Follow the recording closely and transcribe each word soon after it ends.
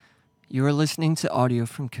You are listening to audio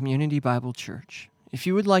from Community Bible Church. If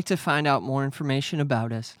you would like to find out more information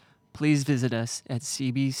about us, please visit us at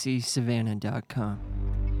cbcsavannah.com.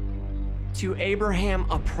 To Abraham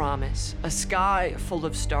a promise, a sky full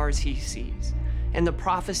of stars he sees. And the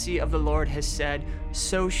prophecy of the Lord has said,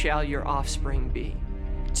 so shall your offspring be.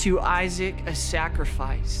 To Isaac a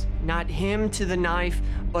sacrifice, not him to the knife,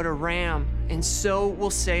 but a ram. And so will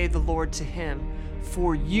say the Lord to him,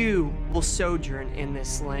 for you will sojourn in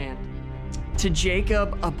this land. To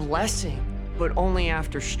Jacob a blessing, but only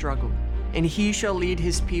after struggle. And he shall lead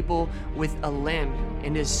his people with a limb,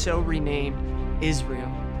 and is so renamed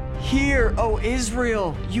Israel. Hear, O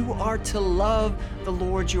Israel, you are to love the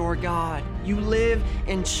Lord your God. You live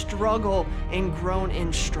in struggle and groan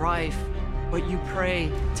in strife, but you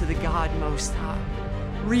pray to the God Most High.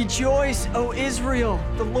 Rejoice, O Israel,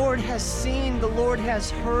 the Lord has seen, the Lord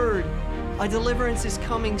has heard. A deliverance is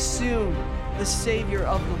coming soon, the Savior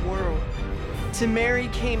of the world. To Mary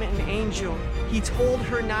came an angel. He told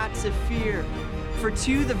her not to fear. For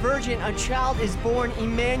to the virgin a child is born,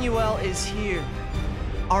 Emmanuel is here.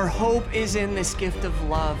 Our hope is in this gift of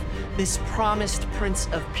love, this promised Prince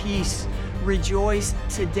of Peace. Rejoice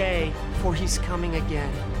today, for he's coming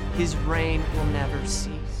again. His reign will never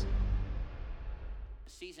cease.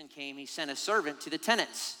 The season came, he sent a servant to the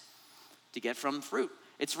tenants to get from fruit.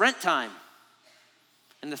 It's rent time.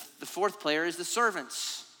 And the fourth player is the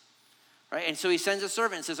servants. Right? And so he sends a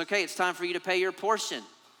servant and says, okay, it's time for you to pay your portion.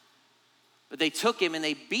 But they took him and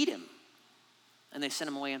they beat him. And they sent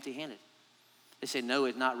him away empty-handed. They say, no,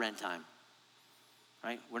 it's not rent time.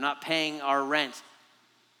 Right? We're not paying our rent.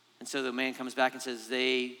 And so the man comes back and says,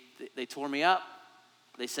 they tore me up.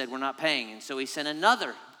 They said, we're not paying. And so he sent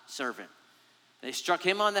another servant. They struck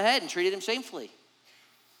him on the head and treated him shamefully.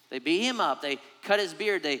 They beat him up. They cut his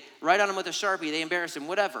beard. They write on him with a Sharpie. They embarrass him,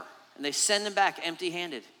 whatever. And they send him back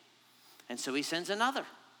empty-handed. And so he sends another.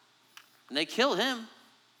 And they kill him.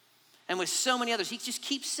 And with so many others, he just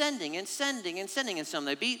keeps sending and sending and sending. And some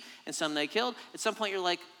they beat and some they killed. At some point you're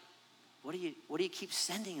like, what do you keep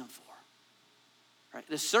sending them for? Right?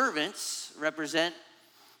 The servants represent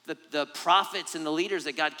the prophets and the leaders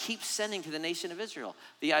that God keeps sending to the nation of Israel.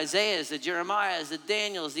 The Isaiahs, the Jeremiahs, the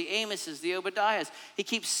Daniels, the Amoses, the Obadiahs. He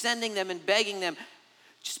keeps sending them and begging them,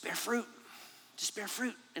 just bear fruit. Just bear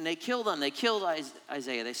fruit. And they killed them. They killed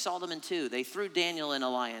Isaiah. They sawed him in two. They threw Daniel in a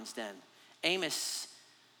lion's den. Amos,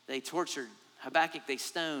 they tortured. Habakkuk, they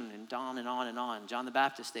stoned. And on and on and on. John the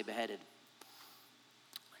Baptist, they beheaded.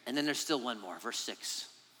 And then there's still one more. Verse 6.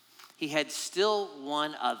 He had still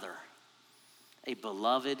one other, a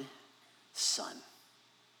beloved son.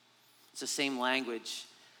 It's the same language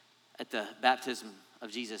at the baptism of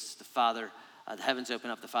Jesus. The Father, the heavens open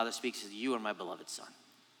up. The Father speaks, says, you are my beloved son.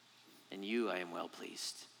 And you I am well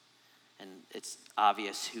pleased. And it's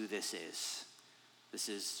obvious who this is. This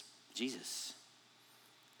is Jesus.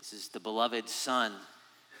 This is the beloved son.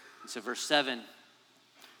 And so verse 7,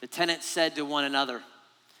 the tenants said to one another,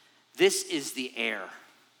 this is the heir.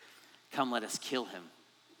 Come, let us kill him,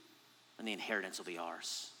 and the inheritance will be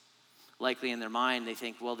ours. Likely in their mind, they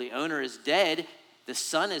think, well, the owner is dead. The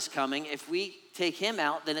son is coming. If we take him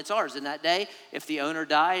out, then it's ours. In that day, if the owner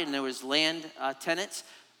died and there was land tenants,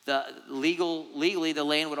 legally the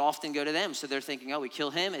land would often go to them. So they're thinking, oh, we kill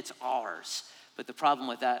him, it's ours. But the problem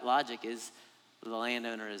with that logic is the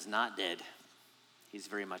landowner is not dead. He's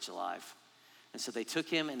very much alive. And so they took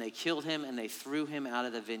him and they killed him and they threw him out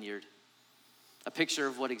of the vineyard. A picture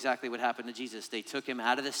of what exactly would happen to Jesus. They took him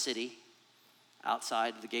out of the city,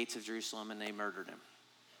 outside the gates of Jerusalem, and they murdered him.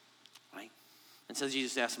 Right? And so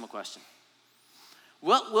Jesus asked him a question.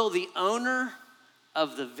 What will the owner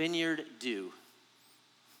of the vineyard do?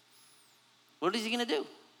 What is he going to do?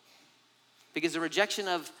 Because the rejection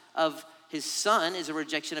of his son is a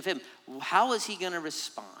rejection of him. How is he going to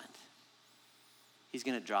respond? He's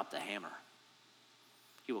going to drop the hammer.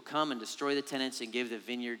 He will come and destroy the tenants and give the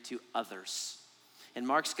vineyard to others. And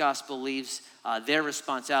Mark's gospel leaves their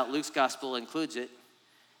response out. Luke's gospel includes it.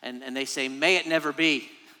 And they say, may it never be.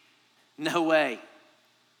 No way.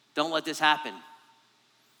 Don't let this happen.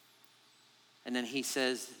 And then he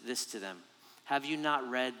says this to them. Have you not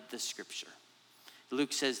read the scripture?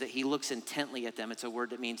 Luke says that he looks intently at them. It's a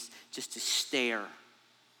word that means just to stare.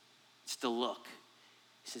 It's to look.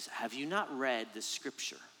 He says, have you not read the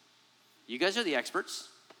scripture? You guys are the experts.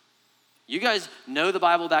 You guys know the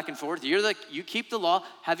Bible back and forth. You keep the law.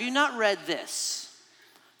 Have you not read this?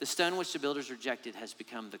 The stone which the builders rejected has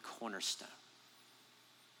become the cornerstone.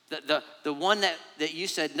 The one that you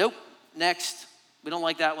said, nope, next. We don't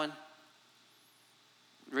like that one.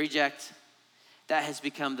 Reject. That has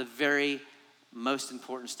become the very most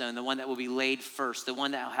important stone, the one that will be laid first, the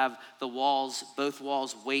one that will have the walls, both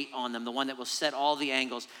walls weight on them, the one that will set all the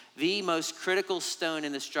angles, the most critical stone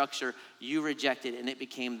in the structure, you rejected, and it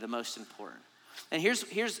became the most important. And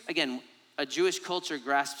here's again, a Jewish culture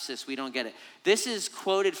grasps this, we don't get it. This is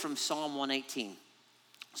quoted from Psalm 118.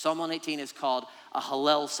 Psalm 118 is called a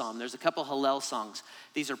Hallel psalm. There's a couple Hallel songs.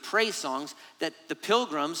 These are praise songs that the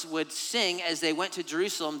pilgrims would sing as they went to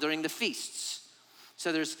Jerusalem during the feasts.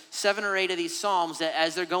 So there's 7 or 8 of these psalms that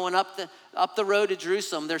as they're going up the road to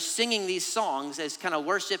Jerusalem, they're singing these songs as kind of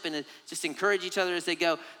worship and just encourage each other as they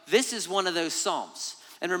go. This is one of those psalms.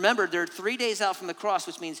 And remember, they're 3 days out from the cross,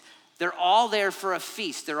 which means they're all there for a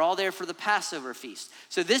feast. They're all there for the Passover feast.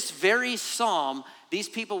 So this very psalm, these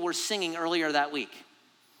people were singing earlier that week.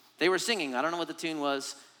 They were singing, I don't know what the tune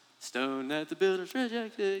was, stone that the builders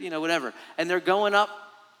rejected, whatever. And they're going up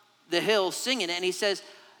the hill singing it. And he says,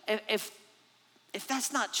 if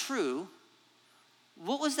that's not true,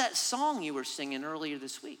 what was that song you were singing earlier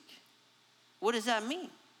this week? What does that mean?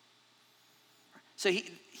 So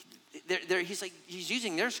he's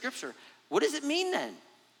using their scripture. What does it mean then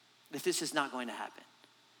if this is not going to happen,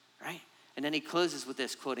 right? And then he closes with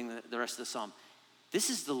this, quoting the rest of the psalm.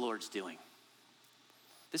 This is the Lord's doing.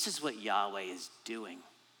 This is what Yahweh is doing,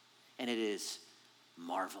 and it is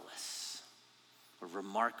marvelous or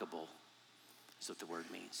remarkable is what the word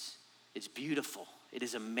means. It's beautiful. It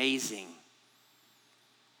is amazing.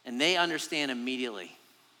 And they understand immediately.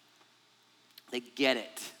 They get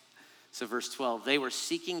it. So verse 12, they were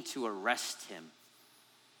seeking to arrest him,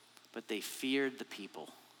 but they feared the people,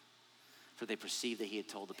 for they perceived that he had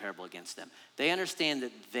told the parable against them. They understand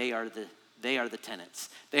that they are the tenants.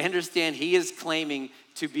 They understand he is claiming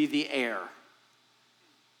to be the heir.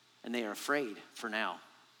 And they are afraid for now.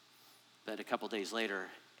 But a couple days later,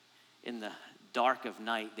 in the dark of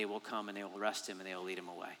night, they will come and they will arrest him and they will lead him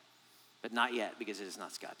away. But not yet, because it is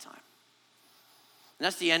not God's time. And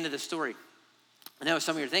that's the end of the story. I know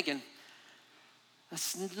some of you are thinking,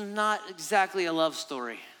 that's not exactly a love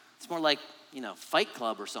story. It's more like, Fight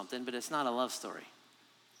Club or something, but it's not a love story.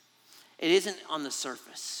 It isn't on the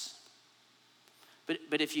surface.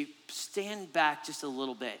 But if you stand back just a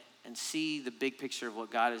little bit and see the big picture of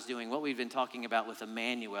what God is doing, what we've been talking about with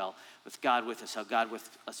Emmanuel, with God with us, how God with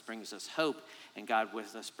us brings us hope, and God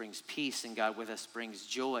with us brings peace, and God with us brings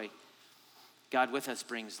joy. God with us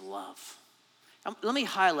brings love. Let me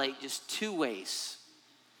highlight just 2 ways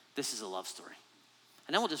this is a love story.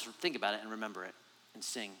 And then we'll just think about it and remember it and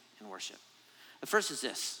sing and worship. The first is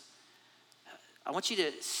this. I want you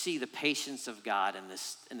to see the patience of God in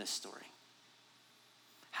this story.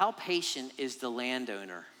 How patient is the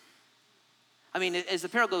landowner? I mean, as the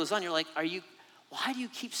parable goes on, you're like, why do you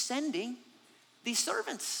keep sending these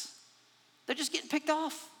servants? They're just getting picked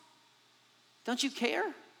off. Don't you care?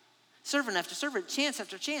 Servant after servant, chance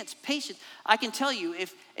after chance, patient. I can tell you,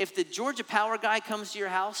 if the Georgia Power guy comes to your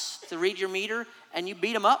house to read your meter and you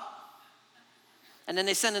beat him up, and then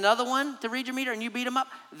they send another one to read your meter and you beat him up,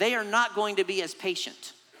 they are not going to be as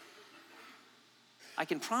patient. I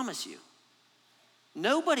can promise you.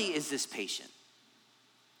 Nobody is this patient.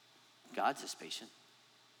 God's this patient.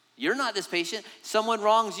 You're not this patient. Someone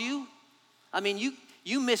wrongs you. I mean,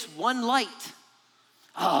 you miss one light.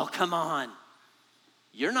 Oh, come on.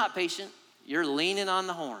 You're not patient. You're leaning on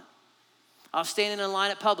the horn. I was standing in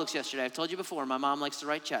line at Publix yesterday. I've told you before, my mom likes to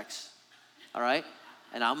write checks. All right?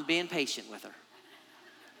 And I'm being patient with her.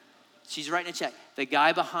 She's writing a check. The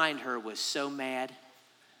guy behind her was so mad.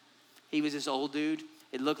 He was this old dude.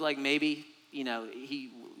 It looked like maybe,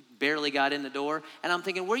 he barely got in the door. And I'm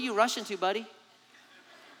thinking, where are you rushing to, buddy?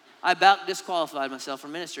 I about disqualified myself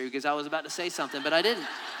from ministry because I was about to say something, but I didn't.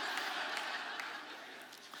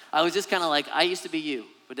 I was just kind of like, I used to be you.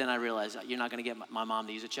 But then I realized you're not going to get my mom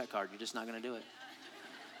to use a check card. You're just not going to do it.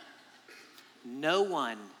 No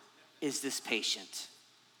one is this patient.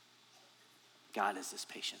 God is this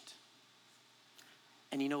patient.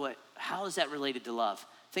 And you know what? How is that related to love?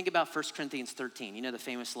 Think about 1 Corinthians 13. The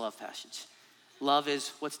famous love passage. Love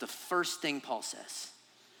is, what's the first thing Paul says?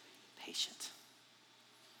 Patient.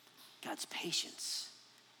 God's patience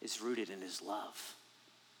is rooted in his love.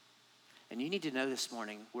 And you need to know this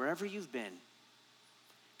morning, wherever you've been,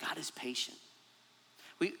 God is patient.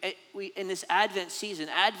 We in this Advent season,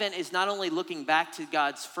 Advent is not only looking back to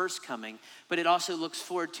God's first coming, but it also looks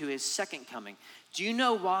forward to his second coming. Do you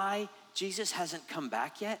know why Jesus hasn't come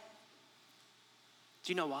back yet?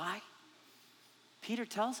 Do you know why? Peter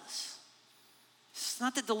tells us. It's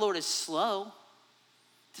not that the Lord is slow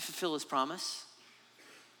to fulfill his promise,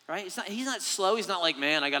 right? He's not slow. He's not like,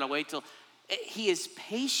 man, I got to wait till. He is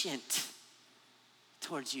patient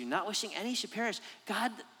towards you, not wishing any should perish.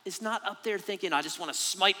 God is not up there thinking, I just want to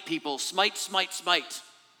smite people, smite, smite, smite.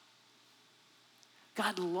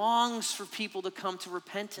 God longs for people to come to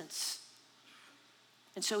repentance.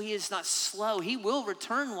 And so he is not slow. He will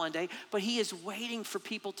return one day, but he is waiting for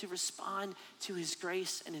people to respond to his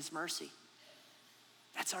grace and his mercy.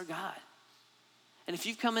 That's our God. And if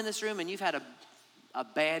you've come in this room and you've had a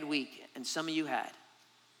bad week, and some of you had,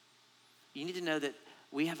 you need to know that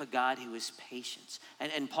we have a God who is patient.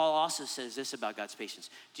 And Paul also says this about God's patience.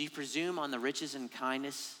 Do you presume on the riches and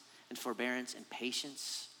kindness and forbearance and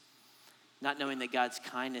patience, not knowing that God's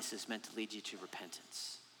kindness is meant to lead you to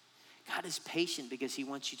repentance? God is patient because he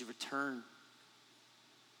wants you to return,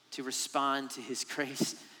 to respond to his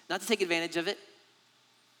grace, not to take advantage of it,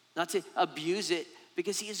 not to abuse it,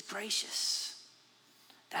 because he is gracious.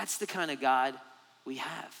 That's the kind of God we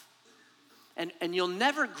have. And you'll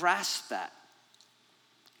never grasp that,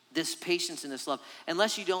 this patience and this love,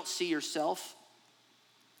 unless you don't see yourself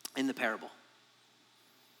in the parable.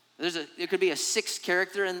 There could be a sixth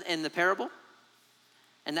character in the parable,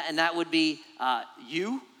 and that would be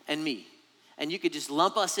you and me. And you could just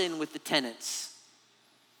lump us in with the tenants,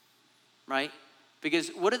 right? Because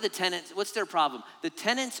what are the tenants? What's their problem? The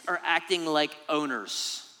tenants are acting like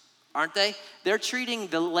owners, aren't they? They're treating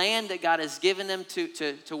the land that God has given them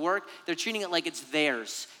to work, they're treating it like it's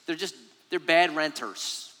theirs. They're bad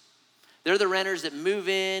renters. They're the renters that move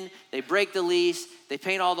in, they break the lease, they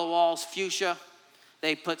paint all the walls fuchsia,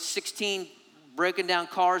 they put 16 broken down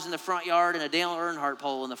cars in the front yard and a Dale Earnhardt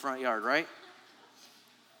pole in the front yard, right?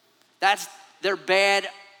 They're bad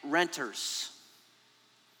renters.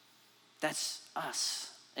 That's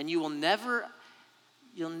us. And you'll never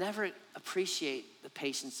appreciate the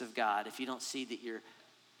patience of God if you don't see that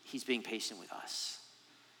he's being patient with us.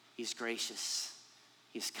 He's gracious.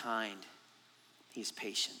 He's kind. He's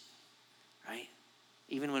patient, right?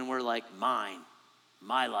 Even when we're like, mine,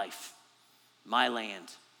 my life, my land,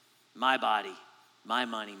 my body, my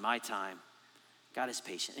money, my time. God is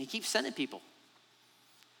patient. And he keeps sending people.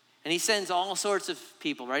 And he sends all sorts of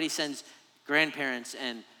people, right? He sends grandparents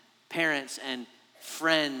and parents and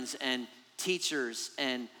friends and teachers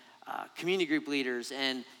and community group leaders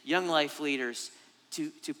and young life leaders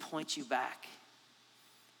to point you back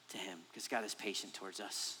to him, because God is patient towards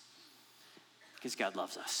us, because God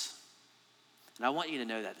loves us. And I want you to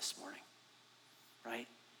know that this morning, right?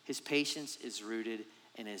 His patience is rooted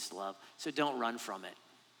in his love. So don't run from it.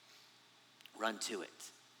 Run to it.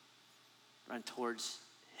 Run towards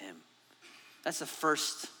him. That's the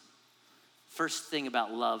first thing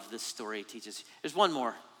about love this story teaches. There's one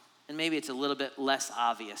more, and maybe it's a little bit less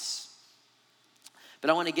obvious. But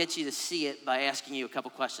I want to get you to see it by asking you a couple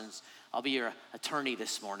questions. I'll be your attorney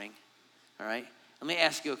this morning, all right? Let me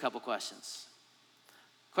ask you a couple questions.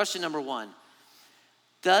 Question number one,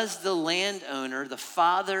 does the landowner, the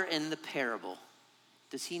father in the parable,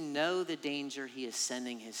 does he know the danger he is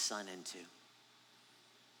sending his son into?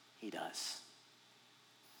 He does.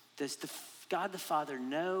 Does God the Father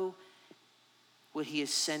know what he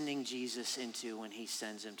is sending Jesus into when he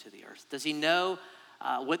sends him to the earth? Does he know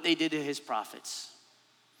what they did to his prophets?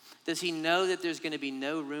 Does he know that there's going to be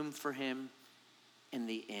no room for him in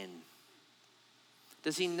the inn?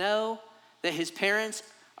 Does he know that his parents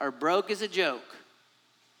are broke as a joke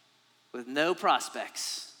with no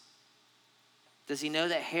prospects? Does he know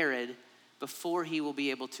that Herod, before he will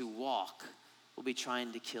be able to walk, will be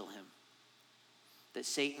trying to kill him? That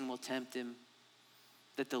Satan will tempt him,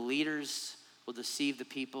 that the leaders will deceive the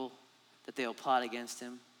people, that they will plot against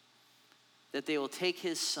him, that they will take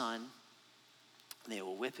his son, and they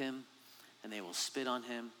will whip him, and they will spit on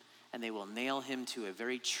him, and they will nail him to a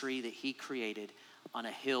very tree that he created on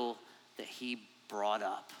a hill that he brought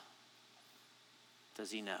up.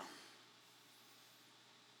 Does he know?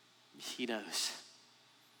 He knows.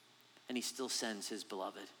 And he still sends his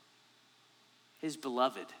beloved. His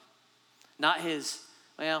beloved. Not his,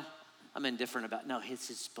 well, I'm indifferent about, no, it's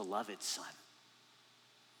his beloved son.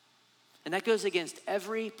 And that goes against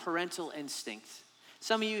every parental instinct.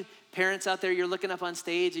 Some of you parents out there, you're looking up on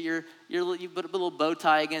stage, you put a little bow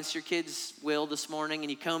tie against your kid's will this morning, and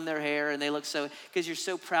you comb their hair, and they look so, because you're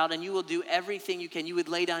so proud, and you will do everything you can. You would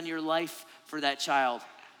lay down your life for that child.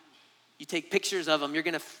 You take pictures of them.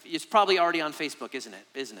 It's probably already on Facebook, isn't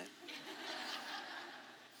it?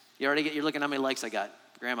 You're looking how many likes I got,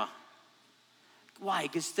 Grandma. Why?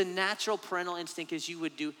 Because the natural parental instinct is you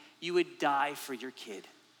would die for your kid.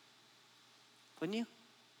 Wouldn't you?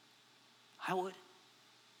 I would.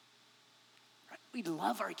 Right? We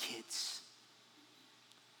love our kids.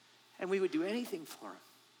 And we would do anything for them.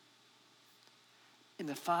 And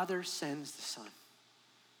the Father sends the Son.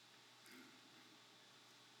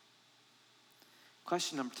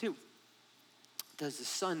 Question number 2, does the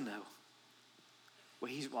son know what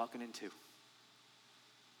he's walking into?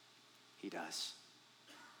 He does.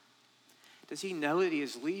 Does he know that he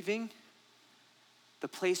is leaving the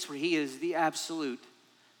place where he is the absolute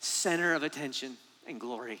center of attention and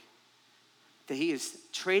glory? That he is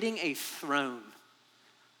trading a throne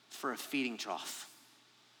for a feeding trough?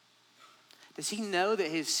 Does he know that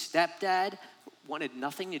his stepdad wanted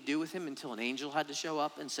nothing to do with him until an angel had to show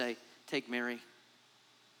up and say, take Mary?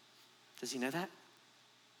 Does he know that?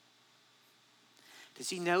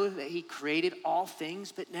 Does he know that he created all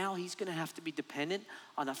things, but now he's going to have to be dependent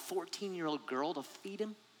on a 14-year-old girl to feed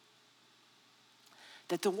him?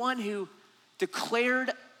 That the one who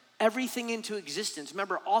declared everything into existence,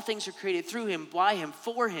 remember, all things are created through him, by him,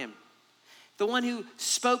 for him. The one who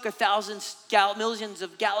spoke millions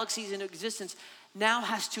of galaxies into existence now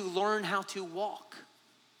has to learn how to walk.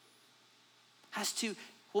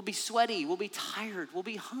 Will be sweaty, will be tired, will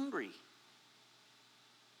be hungry.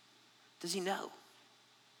 Does he know?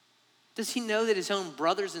 Does he know that his own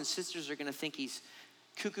brothers and sisters are going to think he's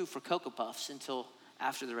cuckoo for Cocoa Puffs until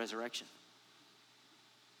after the resurrection?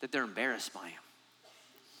 That they're embarrassed by him?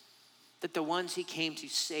 That the ones he came to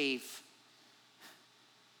save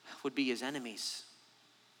would be his enemies?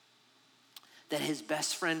 That his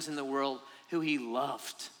best friends in the world, who he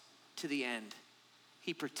loved to the end,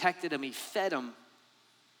 he protected them, he fed them,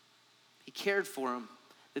 he cared for them,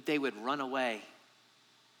 that they would run away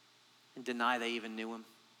and deny they even knew him?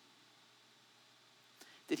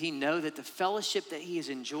 Did he know that the fellowship that he has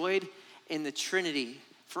enjoyed in the Trinity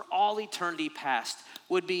for all eternity past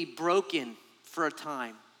would be broken for a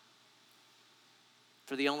time,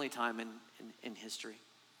 for the only time in history?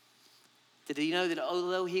 Did he know that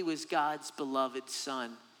although he was God's beloved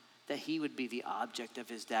son, that he would be the object of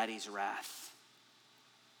his daddy's wrath?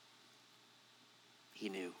 He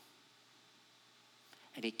knew.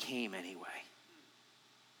 And he came anyway.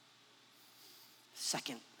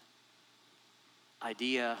 Second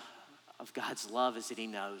idea of God's love is that he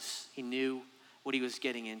knows. He knew what he was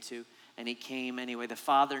getting into, and he came anyway. The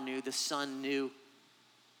Father knew, the Son knew.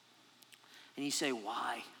 And you say,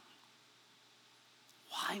 why?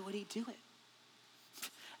 Why would he do it?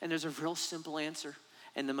 And there's a real simple answer.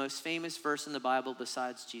 And the most famous verse in the Bible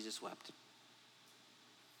besides Jesus wept.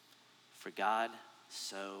 For God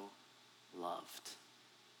so loved.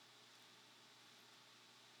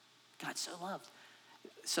 God so loved.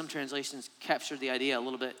 Some translations capture the idea a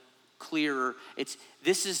little bit clearer.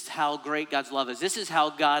 This is how great God's love is. This is how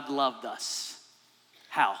God loved us.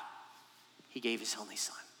 How? He gave his only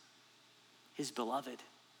son, his beloved.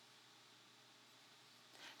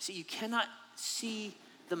 See, you cannot see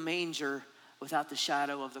the manger without the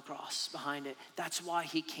shadow of the cross behind it. That's why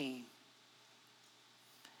he came.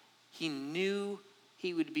 He knew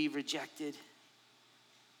he would be rejected.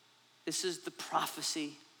 This is the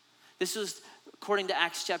prophecy. This was, according to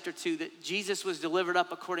Acts chapter 2, that Jesus was delivered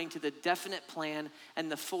up according to the definite plan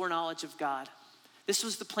and the foreknowledge of God. This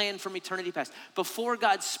was the plan from eternity past. Before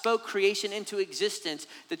God spoke creation into existence,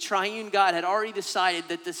 the triune God had already decided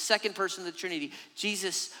that the second person of the Trinity,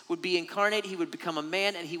 Jesus, would be incarnate, he would become a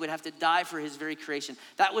man, and he would have to die for his very creation.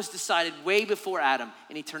 That was decided way before Adam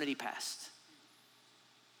in eternity past.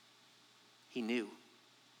 He knew,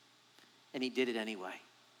 and he did it anyway.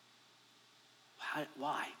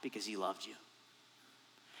 Why? Because he loved you.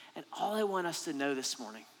 And all I want us to know this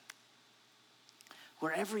morning,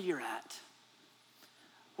 wherever you're at,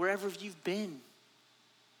 wherever you've been,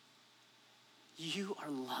 you are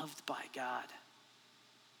loved by God.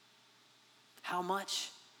 How much?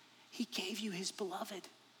 He gave you his beloved.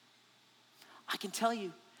 I can tell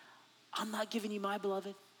you, I'm not giving you my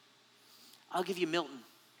beloved. I'll give you Milton.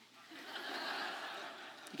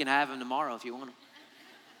 You can have him tomorrow if you want him.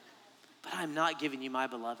 But I'm not giving you my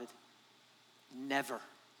beloved. Never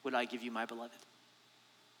would I give you my beloved.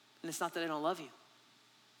 And it's not that I don't love you,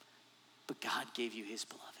 but God gave you his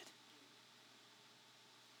beloved.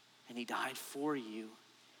 And he died for you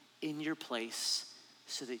in your place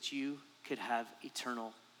so that you could have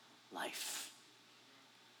eternal life.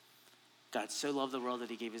 God so loved the world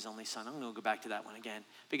that he gave his only son. I'm going to go back to that one again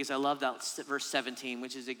because I love that verse 17,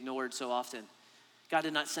 which is ignored so often. God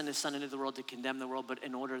did not send his son into the world to condemn the world, but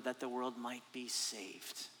in order that the world might be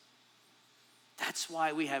saved. That's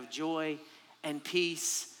why we have joy and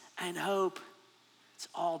peace and hope. It's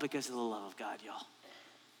all because of the love of God, y'all.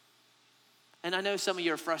 And I know some of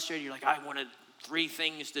you are frustrated. You're like, I wanted 3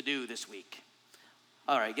 things to do this week.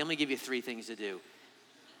 All right, let me give you 3 things to do.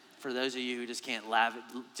 For those of you who just can't laugh,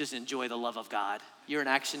 just enjoy the love of God. You're an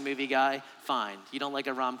action movie guy? Fine. You don't like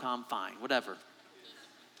a rom-com? Fine. Whatever.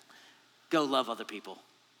 Go love other people.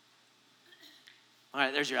 All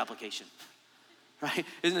right, there's your application, right?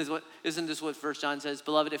 Isn't this what 1 John says?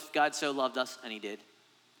 Beloved, if God so loved us, and he did,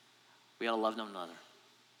 we ought to love one another.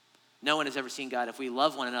 No one has ever seen God. If we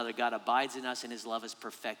love one another, God abides in us and his love is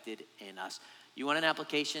perfected in us. You want an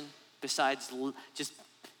application besides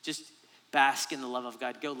just bask in the love of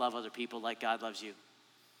God? Go love other people like God loves you.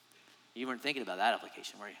 You weren't thinking about that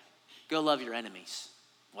application, were you? Go love your enemies.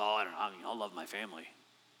 Well, I don't know. I mean, I'll love my family.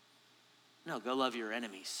 No, go love your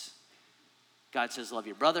enemies. God says love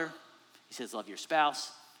your brother. He says love your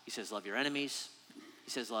spouse. He says love your enemies. He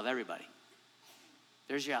says love everybody.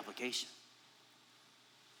 There's your application.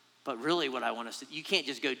 But really what I want us to, you can't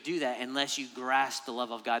just go do that unless you grasp the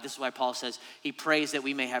love of God. This is why Paul says he prays that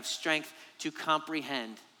we may have strength to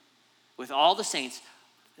comprehend with all the saints.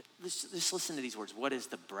 Just listen to these words. What is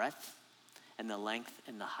the breadth and the length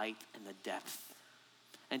and the height and the depth?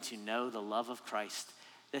 And to know the love of Christ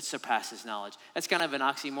that surpasses knowledge. That's kind of an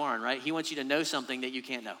oxymoron, right? He wants you to know something that you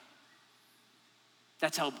can't know.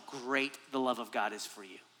 That's how great the love of God is for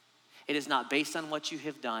you. It is not based on what you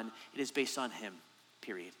have done. It is based on him,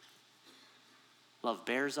 period. Love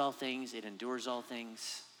bears all things. It endures all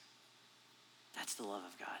things. That's the love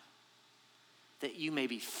of God. That you may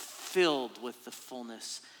be filled with the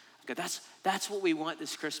fullness of God. That's what we want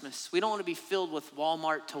this Christmas. We don't want to be filled with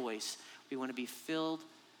Walmart toys. We want to be filled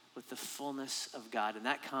with the fullness of God. And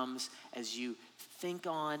that comes as you think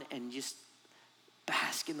on and just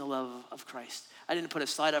bask in the love of Christ. I didn't put a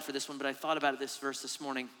slide up for this one, but I thought about this verse this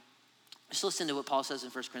morning. Just listen to what Paul says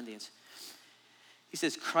in 1 Corinthians. He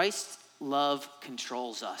says, Christ's love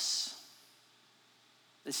controls us.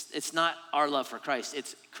 It's not our love for Christ.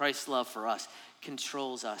 It's Christ's love for us.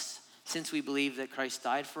 Controls us. Since we believe that Christ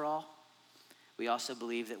died for all, we also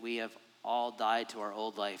believe that we have all died to our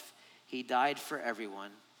old life. He died for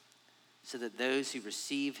everyone so that those who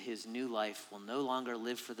receive his new life will no longer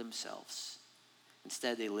live for themselves.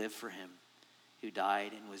 Instead, they live for him who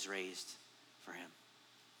died and was raised for him.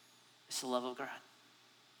 It's the love of God.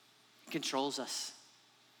 It controls us.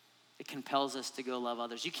 It compels us to go love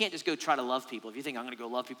others. You can't just go try to love people. If you think I'm going to go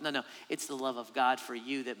love people, no. It's the love of God for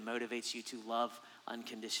you that motivates you to love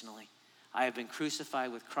unconditionally. I have been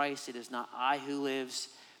crucified with Christ. It is not I who lives,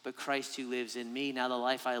 but Christ who lives in me. Now the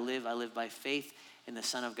life I live by faith in the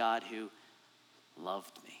Son of God who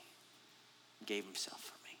loved me and gave himself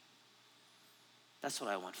for me. That's what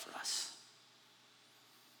I want for us.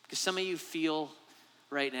 Because some of you feel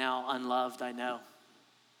right now unloved, I know,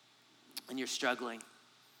 and you're struggling.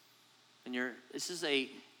 And this is a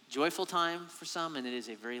joyful time for some, and it is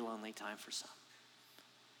a very lonely time for some.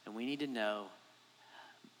 And we need to know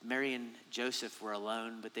Mary and Joseph were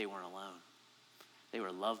alone, but they weren't alone. They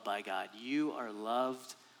were loved by God. You are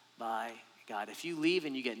loved by God. If you leave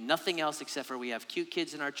and you get nothing else except for we have cute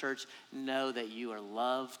kids in our church, know that you are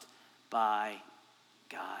loved by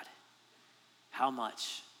God. How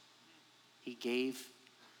much? He gave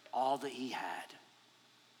all that he had.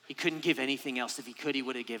 He couldn't give anything else. If he could, he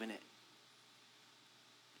would have given it.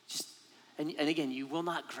 And again, you will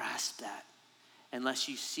not grasp that unless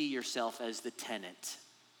you see yourself as the tenant.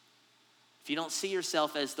 If you don't see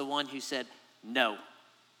yourself as the one who said no,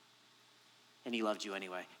 and he loved you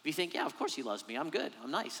anyway. If you think, yeah, of course he loves me. I'm good. I'm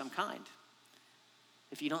nice. I'm kind.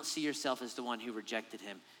 If you don't see yourself as the one who rejected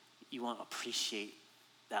him, you won't appreciate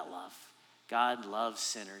that love. God loves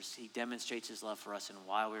sinners. He demonstrates his love for us, and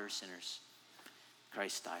while we were sinners,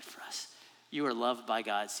 Christ died for us. You are loved by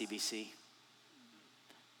God, CBC.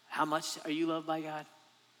 How much are you loved by God?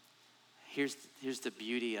 Here's the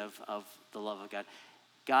beauty of the love of God.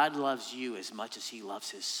 God loves you as much as he loves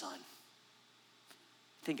his son.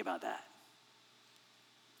 Think about that.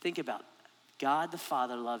 Think about God the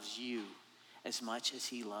Father loves you as much as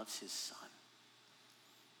he loves his son.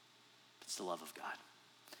 It's the love of God.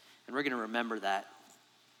 And we're going to remember that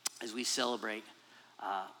as we celebrate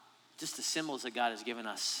just the symbols that God has given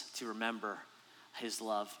us to remember his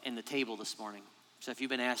love in the table this morning. So if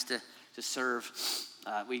you've been asked to serve,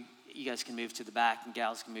 you guys can move to the back, and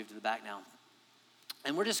gals can move to the back now.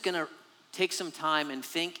 And we're just going to take some time and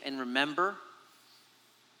think and remember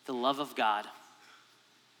the love of God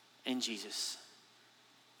in Jesus.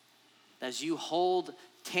 As you hold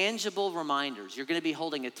tangible reminders, you're going to be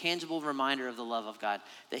holding a tangible reminder of the love of God,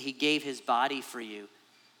 that he gave his body for you,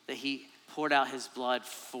 that he poured out his blood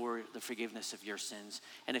for the forgiveness of your sins.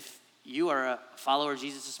 And if you are a follower of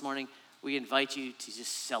Jesus this morning, we invite you to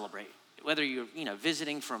just celebrate. Whether you're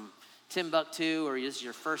visiting from Timbuktu or this is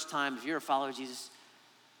your first time, if you're a follower of Jesus,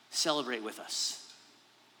 celebrate with us.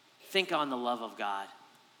 Think on the love of God.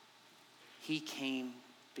 He came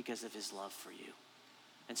because of his love for you.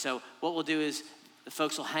 And so what we'll do is The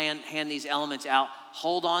folks will hand these elements out.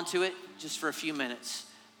 Hold on to it just for a few minutes.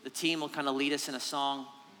 The team will kind of lead us in a song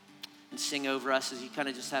and sing over us as you kind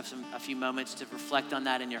of just have a few moments to reflect on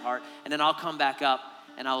that in your heart. And then I'll come back up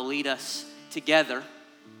and I'll lead us together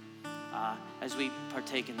as we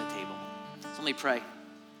partake in the table. So let me pray.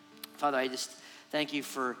 Father, I just thank you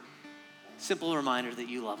for a simple reminder that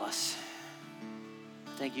you love us.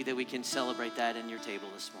 Thank you that we can celebrate that in your table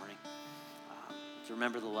this morning. To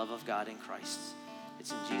remember the love of God in Christ.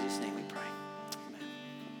 It's in Jesus' name we pray.